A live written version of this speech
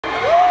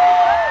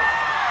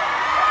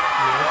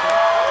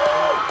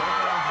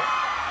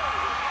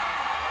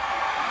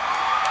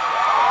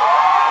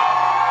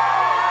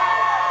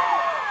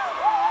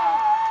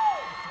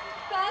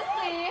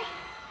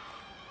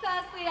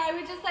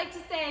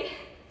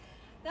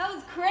That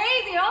was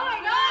crazy, oh my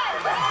God!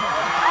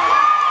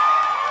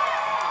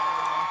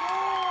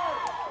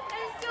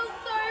 I'm still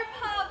so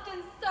pumped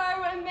and so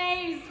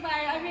amazed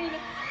by it. I mean,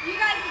 you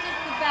guys are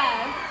just the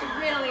best,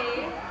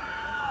 really.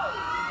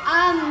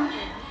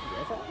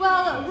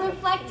 Well,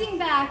 reflecting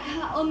back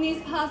on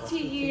these past 2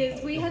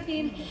 years, we have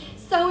been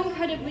so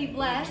incredibly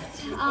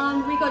blessed.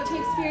 We got to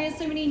experience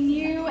so many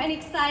new and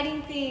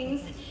exciting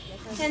things,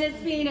 and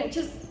it's been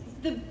just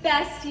the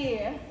best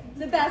year.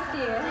 The best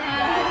year.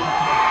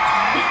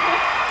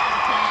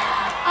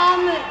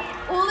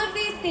 All of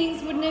these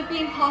things wouldn't have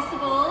been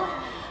possible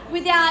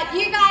without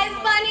you guys,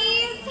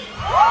 bunnies.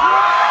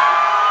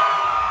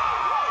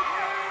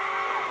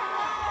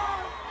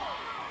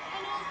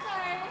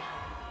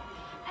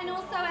 And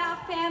also our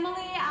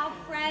family, our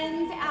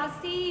friends, our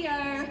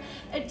CEO,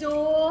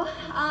 Adore,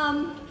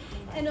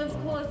 and of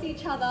course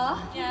each other.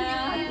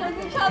 Yeah. Of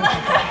course each other.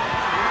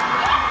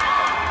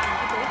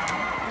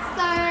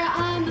 So,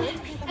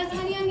 as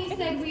Hanyang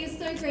said, we are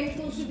so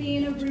grateful to be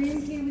in a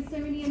room here with so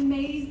many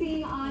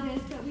amazing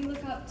artists that we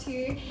look up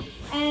to,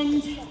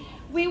 and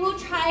we will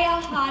try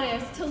our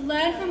hardest to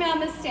learn from our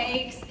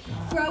mistakes,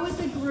 grow as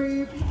a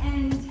group,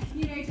 and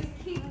just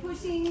keep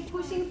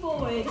pushing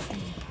forward.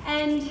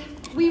 And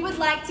we would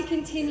like to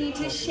continue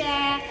to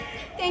share.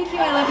 Thank you,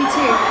 I love you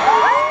too.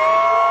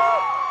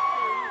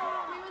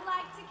 We would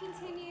like to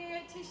continue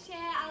to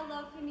share our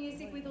love for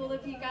music with all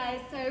of you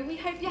guys. So we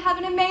hope you have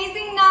an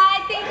amazing